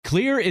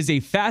Clear is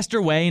a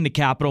faster way into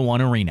Capital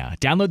One Arena.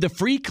 Download the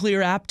free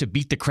Clear app to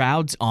beat the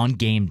crowds on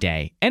game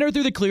day. Enter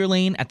through the Clear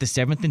lane at the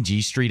 7th and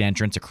G Street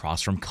entrance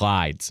across from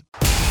Clyde's.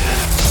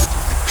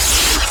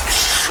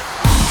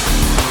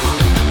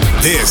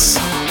 This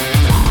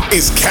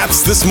is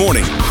Caps This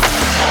Morning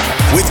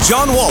with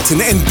John Walton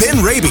and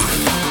Ben Raby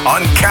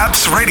on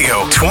Caps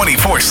Radio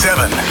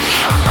 24/7.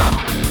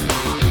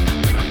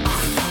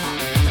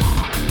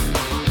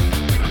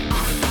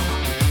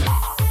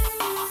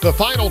 The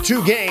final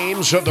two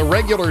games of the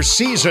regular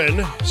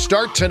season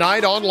start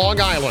tonight on Long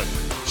Island.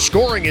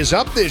 Scoring is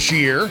up this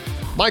year.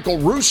 Michael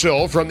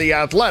Russo from The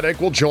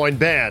Athletic will join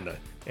Ben.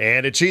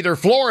 And it's either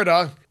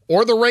Florida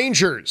or the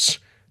Rangers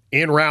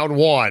in round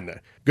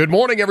one. Good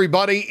morning,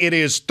 everybody. It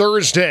is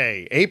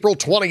Thursday, April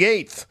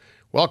 28th.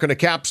 Welcome to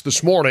Caps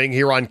This Morning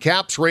here on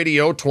Caps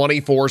Radio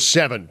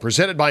 24/7.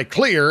 Presented by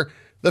Clear,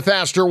 the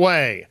faster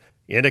way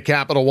into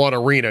Capital One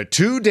Arena.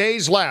 2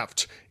 days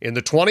left in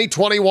the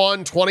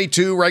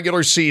 2021-22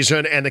 regular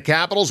season, and the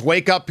Capitals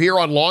wake up here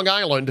on Long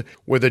Island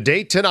with a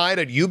date tonight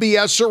at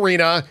UBS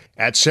Arena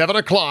at 7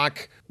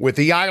 o'clock with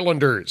the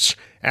Islanders.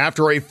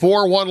 After a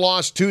 4-1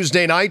 loss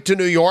Tuesday night to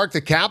New York,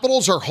 the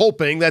Capitals are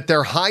hoping that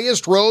their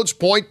highest roads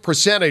point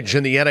percentage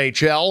in the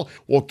NHL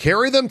will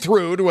carry them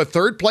through to a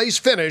third-place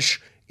finish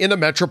in the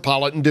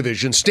Metropolitan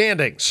Division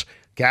standings.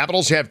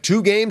 Capitals have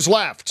 2 games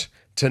left,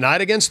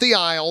 tonight against the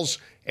Isles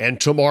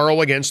and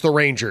tomorrow against the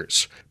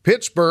Rangers.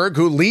 Pittsburgh,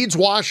 who leads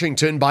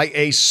Washington by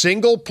a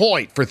single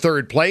point for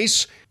third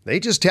place, they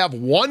just have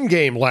 1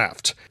 game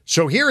left.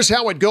 So here's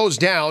how it goes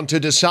down to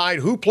decide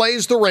who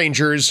plays the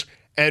Rangers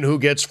and who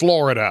gets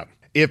Florida.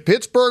 If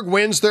Pittsburgh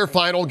wins their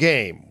final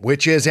game,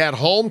 which is at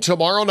home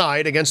tomorrow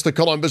night against the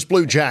Columbus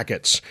Blue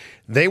Jackets,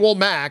 they will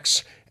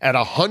max at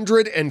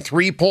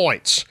 103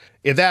 points.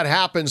 If that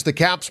happens, the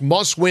Caps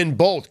must win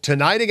both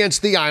tonight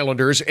against the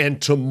Islanders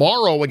and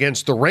tomorrow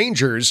against the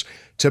Rangers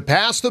to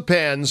pass the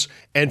Pens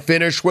and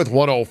finish with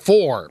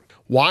 104.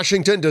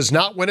 Washington does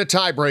not win a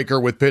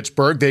tiebreaker with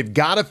Pittsburgh. They've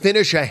got to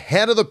finish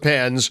ahead of the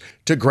Pens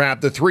to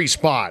grab the 3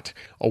 spot.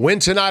 A win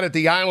tonight at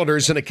the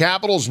Islanders, and the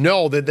Capitals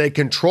know that they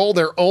control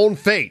their own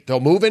fate. They'll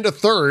move into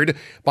third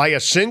by a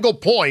single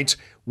point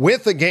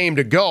with a game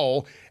to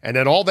go, and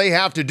then all they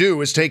have to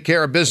do is take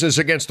care of business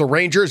against the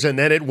Rangers, and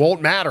then it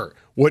won't matter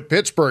what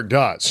Pittsburgh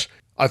does.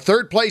 A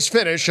third-place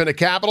finish, and the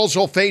Capitals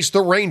will face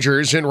the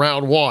Rangers in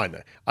round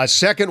one. A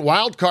second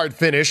wildcard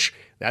finish,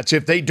 that's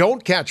if they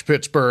don't catch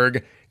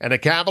Pittsburgh, and the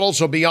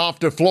Capitals will be off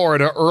to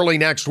Florida early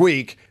next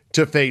week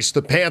to face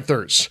the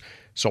Panthers.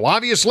 So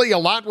obviously a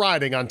lot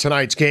riding on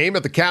tonight's game.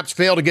 If the Caps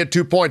fail to get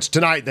 2 points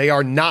tonight, they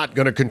are not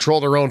going to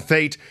control their own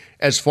fate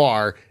as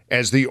far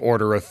as the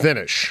order of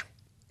finish.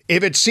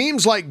 If it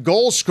seems like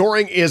goal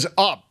scoring is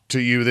up to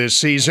you this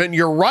season,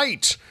 you're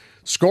right.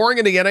 Scoring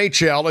in the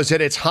NHL is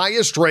at its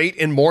highest rate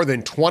in more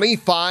than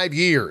 25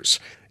 years.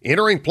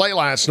 Entering play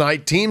last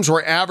night, teams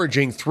were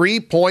averaging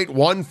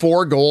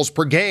 3.14 goals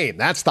per game.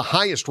 That's the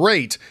highest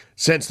rate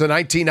since the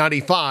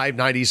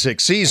 1995-96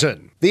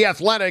 season. The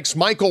Athletic's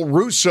Michael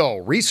Russo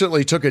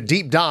recently took a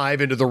deep dive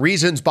into the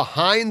reasons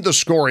behind the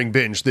scoring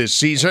binge this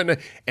season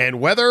and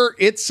whether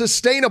it's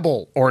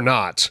sustainable or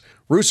not.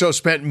 Russo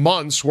spent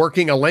months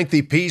working a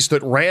lengthy piece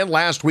that ran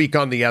last week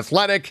on The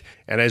Athletic,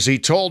 and as he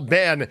told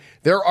Ben,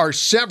 there are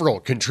several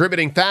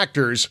contributing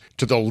factors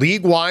to the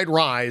league-wide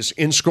rise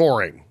in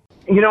scoring.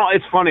 You know,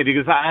 it's funny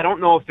because I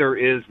don't know if there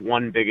is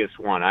one biggest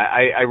one.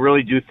 I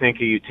really do think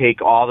you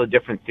take all the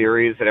different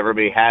theories that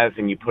everybody has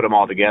and you put them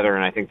all together,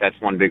 and I think that's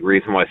one big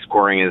reason why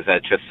scoring is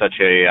at just such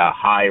a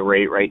high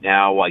rate right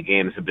now, why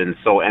games have been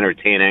so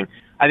entertaining.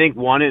 I think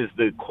one is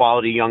the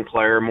quality young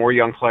player, more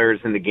young players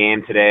in the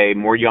game today,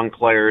 more young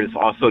players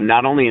also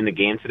not only in the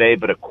game today,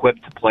 but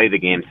equipped to play the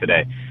game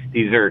today.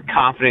 These are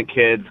confident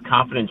kids,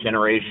 confident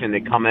generation. They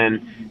come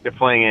in, they're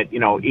playing at,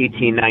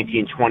 18,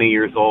 19, 20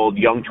 years old,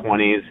 young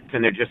 20s,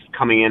 and they're just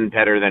coming in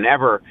better than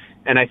ever.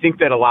 And I think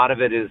that a lot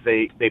of it is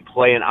they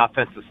play an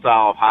offensive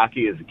style of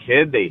hockey as a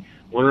kid. They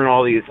learn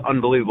all these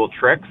unbelievable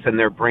tricks, and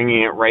they're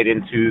bringing it right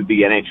into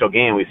the NHL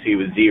game. We see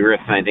with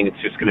Zegras, and I think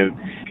it's just going to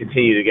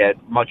continue to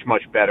get much,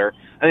 much better.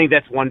 I think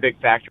that's one big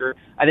factor.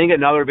 I think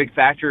another big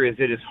factor is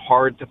it is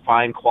hard to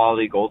find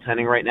quality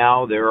goaltending right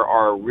now. There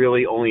are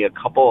really only a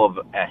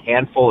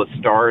handful of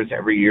stars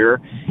every year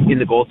in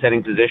the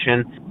goaltending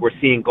position. We're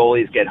seeing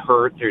goalies get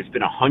hurt. There's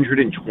been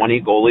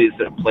 120 goalies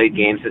that have played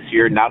games this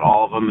year. Not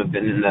all of them have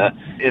been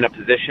in a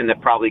position that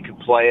probably could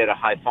play at a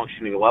high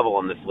functioning level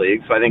in this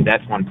league. So I think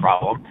that's one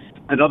problem.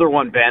 Another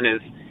one, Ben,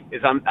 is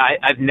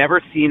I've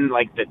never seen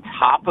like the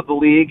top of the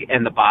league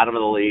and the bottom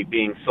of the league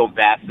being so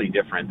vastly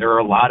different. There are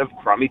a lot of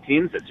crummy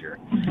teams this year.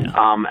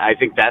 I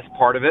think that's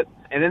part of it.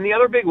 And then the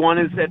other big one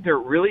is that there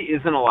really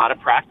isn't a lot of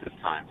practice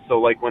time. So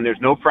like when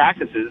there's no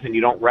practices and you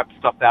don't rep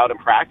stuff out in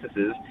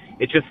practices,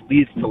 it just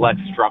leads to less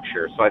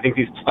structure. So I think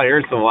these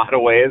players in a lot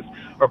of ways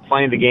are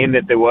playing the game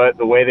that the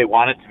way they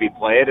want it to be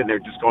played, and they're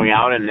just going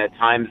out and at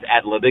times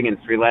ad-libbing and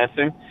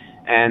freelancing.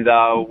 And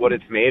what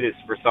it's made is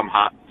for some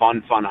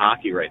fun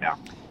hockey right now.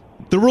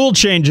 The rule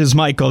changes,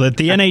 Michael, that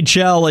the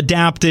NHL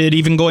adapted,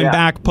 even going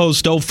back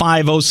post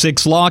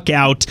 05-06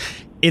 lockout,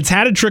 it's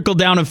had a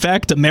trickle-down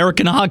effect.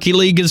 American Hockey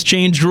League has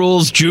changed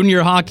rules.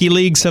 Junior hockey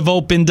leagues have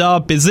opened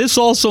up. Is this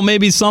also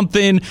maybe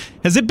something,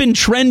 has it been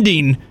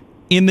trending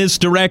in this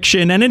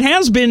direction? And it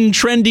has been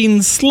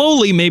trending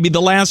slowly maybe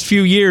the last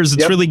few years.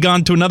 It's really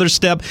gone to another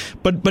step.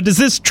 But does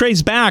this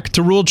trace back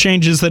to rule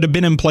changes that have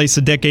been in place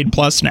a decade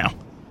plus now?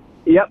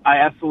 Yep, I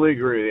absolutely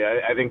agree.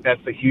 I think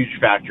that's a huge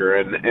factor,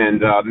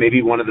 and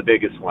maybe one of the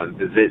biggest ones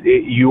is that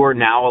you are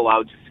now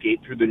allowed to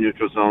skate through the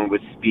neutral zone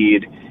with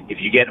speed. If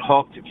you get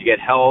hooked, if you get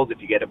held,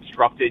 if you get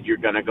obstructed, you're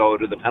going to go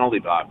to the penalty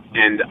box.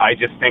 And I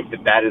just think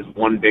that is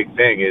one big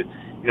thing. Is,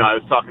 I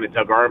was talking to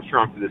Doug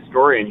Armstrong for this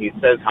story, and he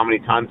says how many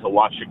times he'll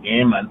watch a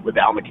game with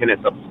Al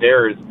McInnes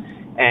upstairs,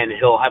 and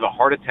he'll have a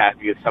heart attack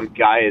because some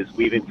guy is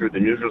weaving through the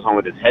neutral zone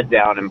with his head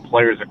down, and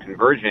players are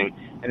converging.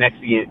 And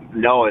next thing you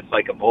know, it's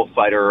like a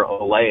bullfighter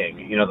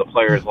laying. The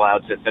player is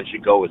allowed to essentially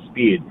go with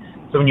speed.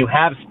 So when you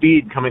have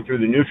speed coming through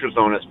the neutral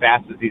zone as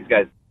fast as these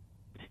guys,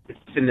 it's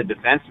in the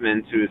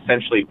defenseman to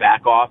essentially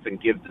back off and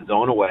give the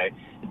zone away.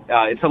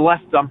 It's a less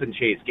dump and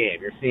chase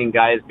game. You're seeing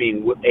guys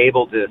being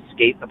able to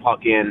skate the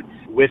puck in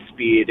with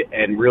speed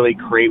and really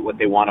create what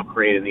they want to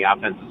create in the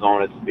offensive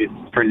zone.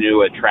 It's turned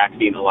into a track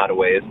meet in a lot of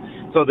ways.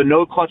 So the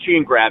no clutching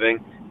and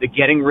grabbing, the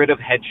getting rid of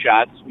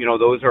headshots,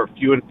 those are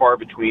few and far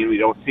between. We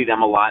don't see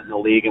them a lot in the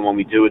league, and when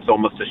we do, it's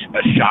almost a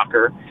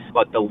shocker.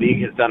 But the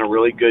league has done a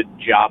really good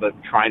job of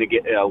trying to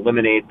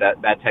eliminate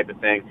that type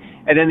of thing.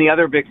 And then the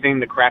other big thing,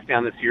 the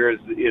crackdown this year, is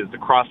the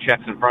cross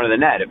checks in front of the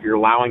net. If you're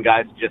allowing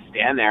guys to just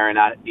stand there and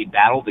not be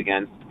battled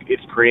against,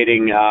 it's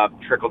creating a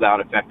trickle-down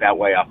effect that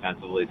way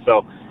offensively.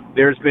 So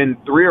there's been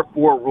 3 or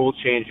 4 rule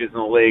changes in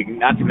the league,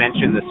 not to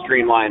mention the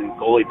streamlined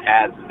goalie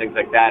pads and things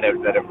like that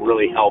have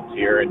really helped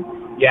here. And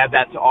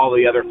that's all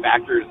the other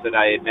factors that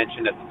I had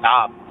mentioned at the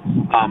top.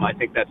 I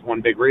think that's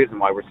one big reason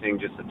why we're seeing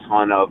just a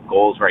ton of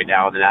goals right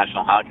now in the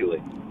National Hockey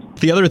League.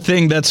 The other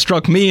thing that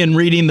struck me in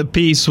reading the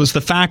piece was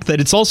the fact that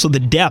it's also the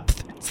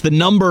depth. It's the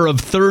number of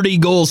 30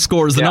 goal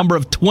scorers, the number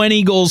of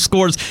 20 goal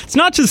scorers. It's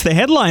not just the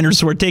headliners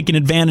who are taking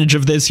advantage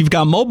of this. You've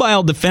got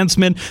mobile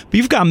defensemen, but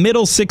you've got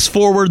middle six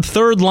forward,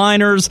 third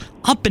liners,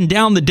 up and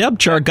down the depth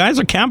chart. Guys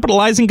are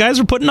capitalizing. Guys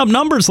are putting up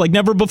numbers like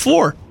never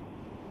before.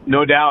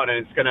 No doubt, and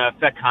it's going to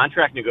affect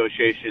contract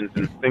negotiations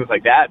and things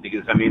like that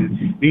because,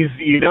 these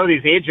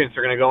agents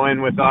are going to go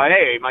in with,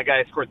 hey, my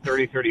guy scored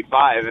 30,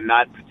 35, and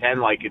not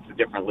pretend like it's a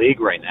different league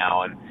right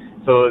now. And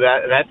so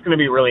that's going to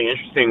be really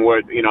interesting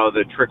what,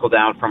 the trickle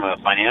down from a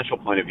financial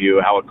point of view,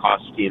 how it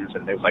costs teams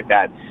and things like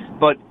that.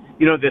 But,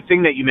 the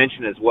thing that you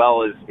mentioned as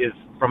well is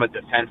from a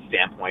defense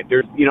standpoint.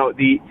 There's,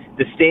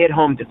 the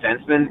stay-at-home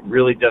defenseman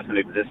really doesn't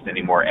exist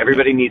anymore.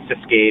 Everybody needs to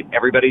skate.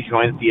 Everybody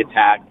joins the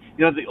attack.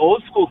 The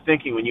old school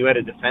thinking when you had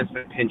a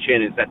defenseman pinch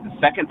in is that the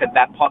second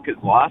that puck is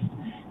lost,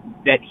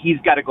 that he's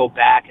got to go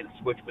back and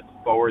switch with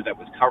the forward that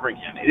was covering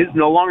him. It is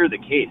no longer the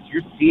case.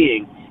 You're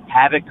seeing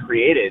havoc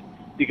created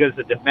because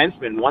the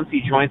defenseman, once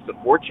he joins the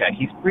forecheck,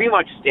 he's pretty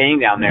much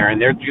staying down there,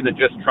 and they're going to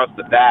just trust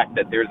the fact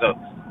that there's a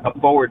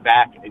forward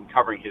back and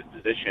covering his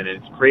position.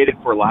 And it's created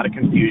for a lot of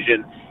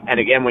confusion. And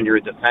again, when you're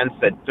a defense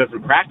that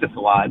doesn't practice a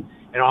lot,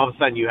 and all of a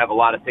sudden you have a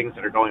lot of things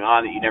that are going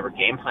on that you never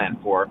game planned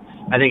for,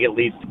 I think it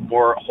leads to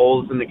more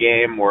holes in the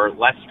game,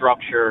 less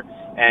structure,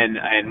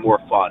 and more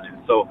fun.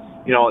 And so,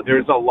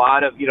 there's a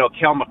lot of,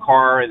 Cale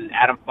Makar and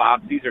Adam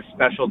Fox, these are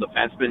special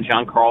defensemen,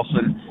 John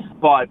Carlson,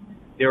 but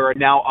there are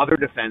now other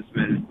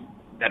defensemen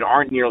that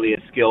aren't nearly as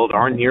skilled,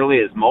 aren't nearly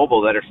as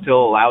mobile, that are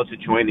still allowed to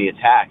join the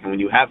attack. And when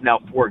you have now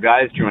 4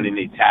 guys joining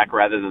the attack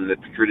rather than the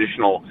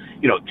traditional,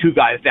 2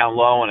 guys down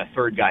low and a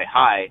third guy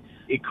high,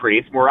 it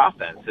creates more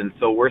offense. And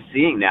so we're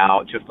seeing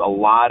now just a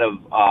lot of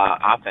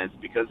offense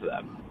because of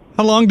that.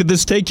 How long did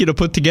this take you to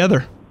put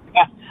together?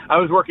 I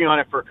was working on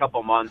it for a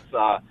couple months.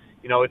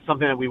 It's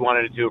something that we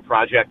wanted to do a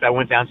project. I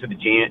went down to the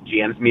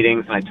GM's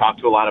meetings and I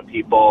talked to a lot of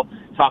people,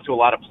 talked to a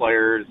lot of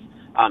players,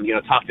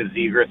 talked to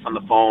Zegras on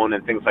the phone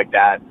and things like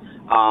that.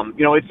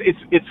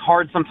 It's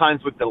hard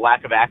sometimes with the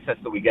lack of access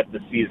that we get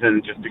this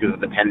season just because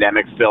of the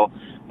pandemic still.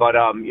 But,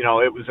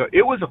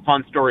 it was a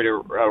fun story to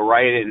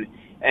write.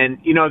 And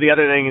the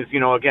other thing is,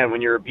 again,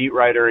 when you're a beat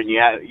writer and you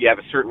have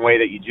a certain way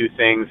that you do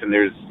things and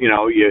there's,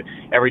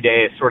 every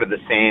day is sort of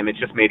the same, it's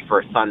just made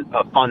for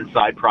a fun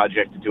side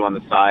project to do on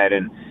the side.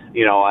 And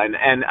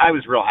I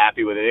was real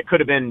happy with it. It could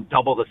have been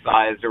double the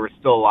size. There were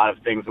still a lot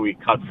of things that we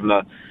cut from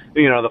the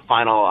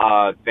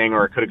final thing,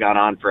 or it could have gone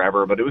on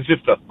forever. But it was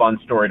just a fun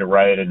story to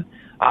write. And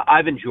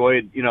I've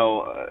enjoyed,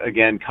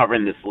 again,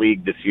 covering this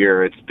league this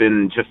year. It's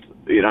been just,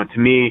 to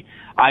me,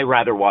 I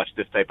rather watch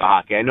this type of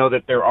hockey. I know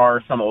that there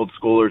are some old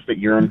schoolers that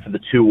yearn for the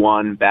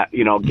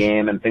 2-1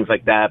 game and things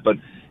like that, but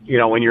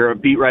when you're a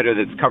beat writer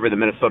that's covered the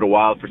Minnesota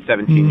Wild for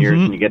 17 years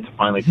and you get to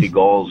finally see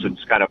goals,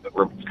 it's kind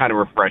of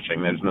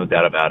refreshing. There's no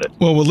doubt about it.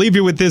 Well, we'll leave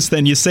you with this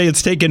then. You say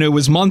it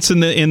was months in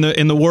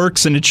the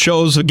works, and it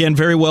shows, again,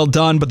 very well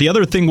done. But the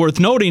other thing worth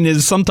noting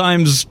is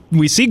sometimes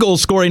we see goal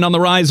scoring on the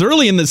rise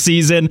early in the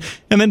season,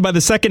 and then by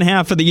the second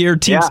half of the year,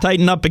 teams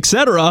tighten up,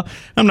 etc.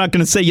 I'm not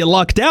going to say you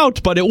lucked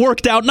out, but it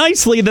worked out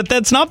nicely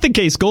that's not the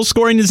case. Goal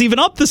scoring is even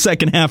up the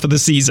second half of the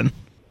season.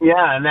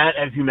 Yeah, and that,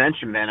 as you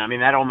mentioned, Ben, I mean,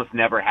 that almost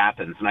never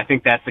happens. And I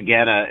think that's,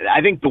 again, I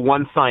think the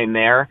one sign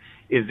there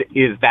is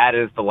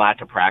the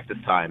lack of practice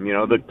time.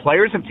 The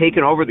players have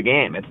taken over the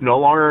game. It's no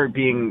longer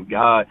being,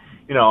 I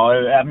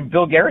mean,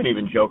 Bill Guerin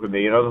even joked with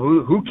me,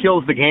 who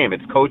kills the game?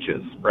 It's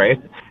coaches, right?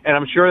 And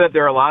I'm sure that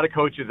there are a lot of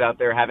coaches out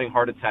there having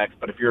heart attacks,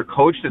 but if you're a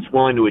coach that's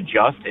willing to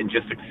adjust and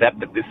just accept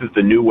that this is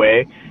the new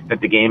way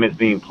that the game is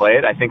being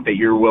played, I think that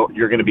you're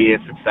going to be a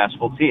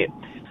successful team.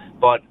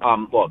 But,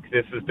 look,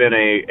 this has been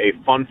a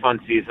fun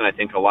season. I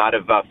think a lot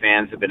of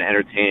fans have been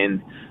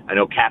entertained. I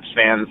know Caps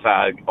fans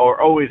are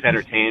always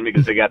entertained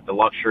because they got the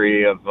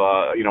luxury of,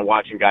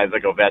 watching guys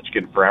like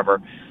Ovechkin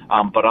forever.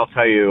 But I'll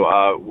tell you,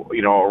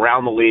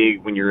 around the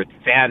league, when you're a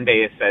fan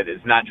base that is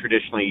not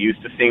traditionally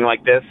used to seeing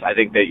like this, I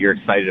think that you're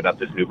excited about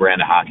this new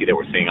brand of hockey that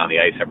we're seeing on the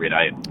ice every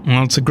night.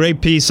 Well, it's a great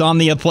piece on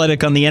The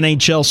Athletic on the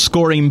NHL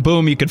scoring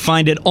boom. You could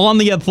find it on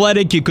The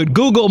Athletic. You could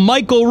Google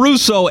Michael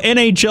Russo,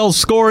 NHL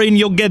scoring.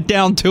 You'll get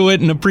down to it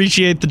and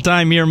appreciate the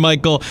time here,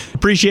 Michael.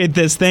 Appreciate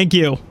this. Thank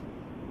you.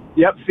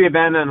 Yep. See you,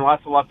 Ben, and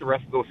lots of luck the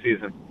rest of the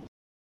season.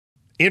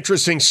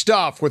 Interesting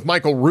stuff with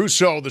Michael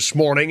Russo this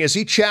morning as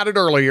he chatted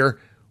earlier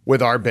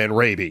with our Ben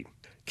Raby.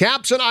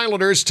 Caps and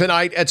Islanders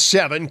tonight at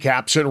 7.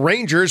 Caps and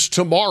Rangers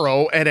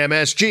tomorrow at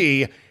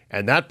MSG.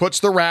 And that puts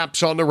the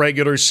wraps on the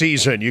regular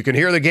season. You can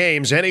hear the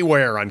games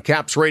anywhere on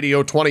Caps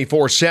Radio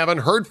 24/7.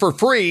 Heard for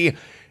free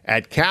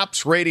at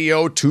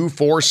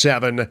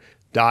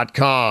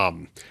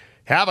capsradio247.com.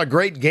 Have a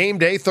great game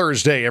day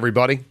Thursday,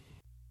 everybody.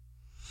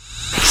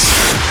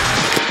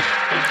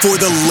 For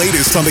the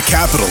latest on the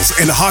Capitals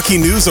and hockey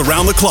news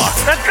around the clock.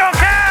 Let's go,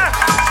 Caps!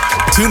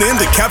 Tune in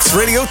to Caps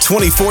Radio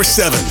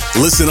 24/7.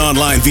 Listen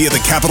online via the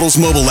Capitals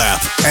mobile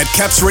app at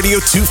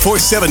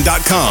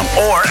capsradio247.com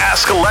or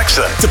ask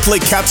Alexa to play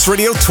Caps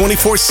Radio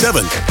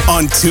 24/7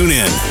 on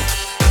TuneIn.